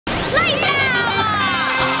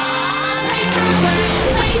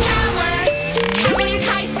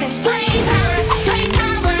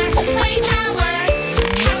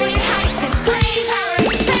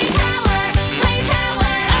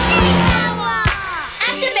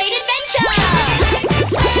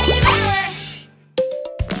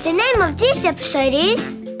This episode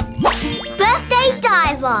is Birthday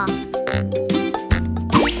Diver.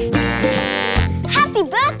 Happy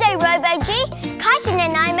birthday, Robo G! Kaison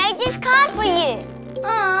and I made this card for you.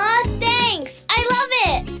 Aw, thanks. I love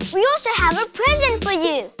it. We also have a present for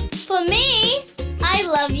you. For me? I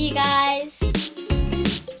love you guys.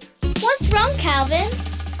 What's wrong, Calvin?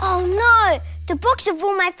 Oh no! The box of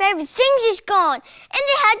all my favourite things is gone, and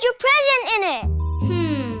it had your present in it.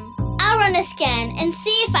 I'll run a scan and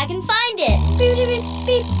see if I can find it. Beep, beep,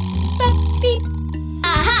 beep, beep, beep.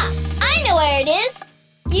 Aha! I know where it is.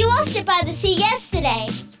 You lost it by the sea yesterday.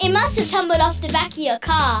 It must have tumbled off the back of your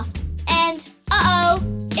car. And, uh-oh,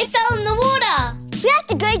 it fell in the water. We have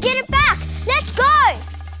to go get it back. Let's go!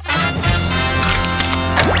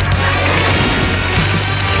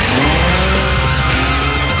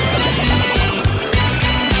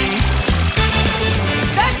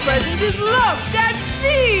 That present is lost at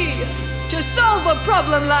sea! To solve a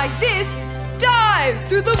problem like this, dive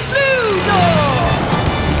through the blue door!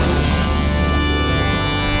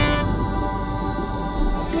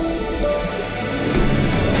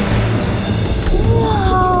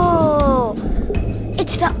 Whoa!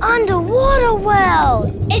 It's the underwater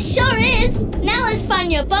world. It sure is. Now let's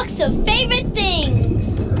find your box of favorite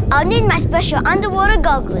things. I'll need my special underwater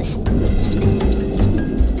goggles.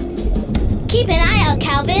 Keep an eye out,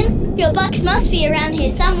 Calvin. Your box must be around here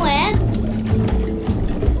somewhere.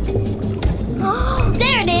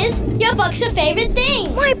 There it is. Your box of favorite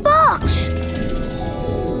things. My box!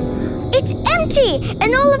 It's empty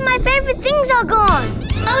and all of my favorite things are gone.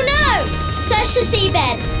 Oh no! Search the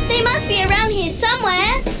seabed. They must be around here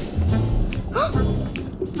somewhere.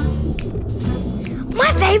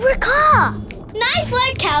 My favorite car! Nice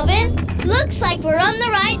work, Calvin. Looks like we're on the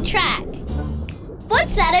right track.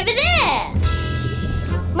 What's that over there?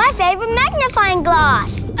 My favorite magnifying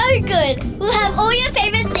glass. Oh, good. We'll have all your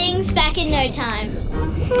favorite things back in no time.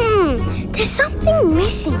 There's something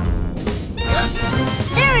missing.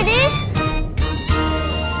 There it is.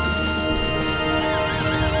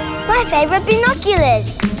 My favorite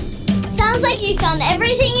binoculars. Sounds like you found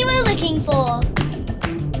everything you were looking for.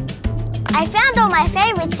 I found all my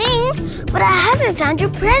favorite things, but I haven't found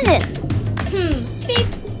your present. Beep, beep,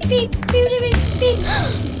 beep, beep, beep.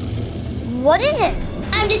 What is it?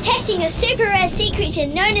 I'm detecting a super rare sea creature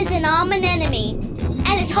known as an almond enemy.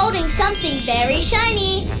 And it's holding something very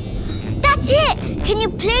shiny. That's it! Can you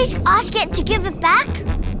please ask it to give it back?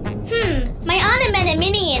 My almond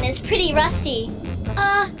minion is pretty rusty.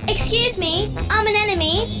 Excuse me, almond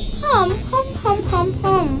enemy. Hum, hum, hum, hum,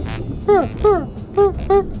 hum.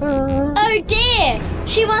 Oh dear!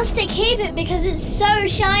 She wants to keep it because it's so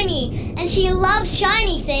shiny, and she loves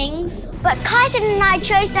shiny things. But Kaison and I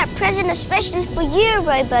chose that present especially for you,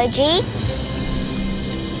 Robo G.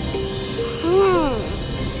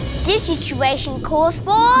 This situation calls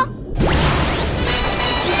for... flame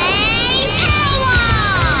power!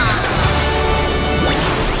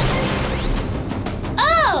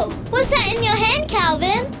 Oh! What's that in your hand,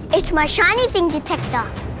 Calvin? It's my shiny thing detector.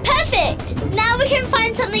 Perfect! Now we can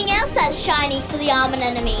find something else that's shiny for the almond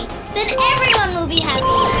enemy. Then everyone will be happy.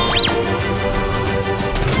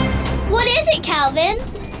 What is it, Calvin?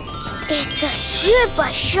 It's a super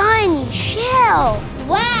shiny shell.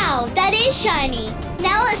 Wow, that is shiny.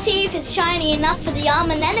 Now let's see if it's shiny enough for the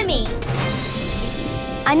almond enemy.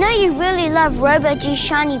 I know you really love Robo G's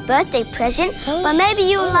shiny birthday present, but maybe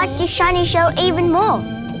you'll like this shiny shell even more.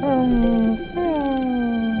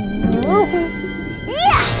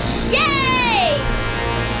 Yes! Yay!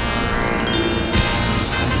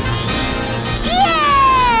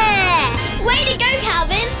 Yeah! Way to go,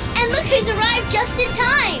 Calvin! And look who's arrived just in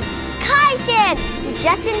time. Kaison!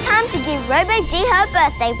 Just in time to give Robo G her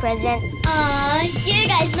birthday present. Aw, you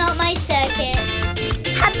guys melt my circuits.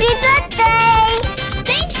 Happy birthday!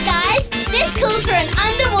 Thanks, guys. This calls for an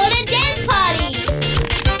underwater dance party.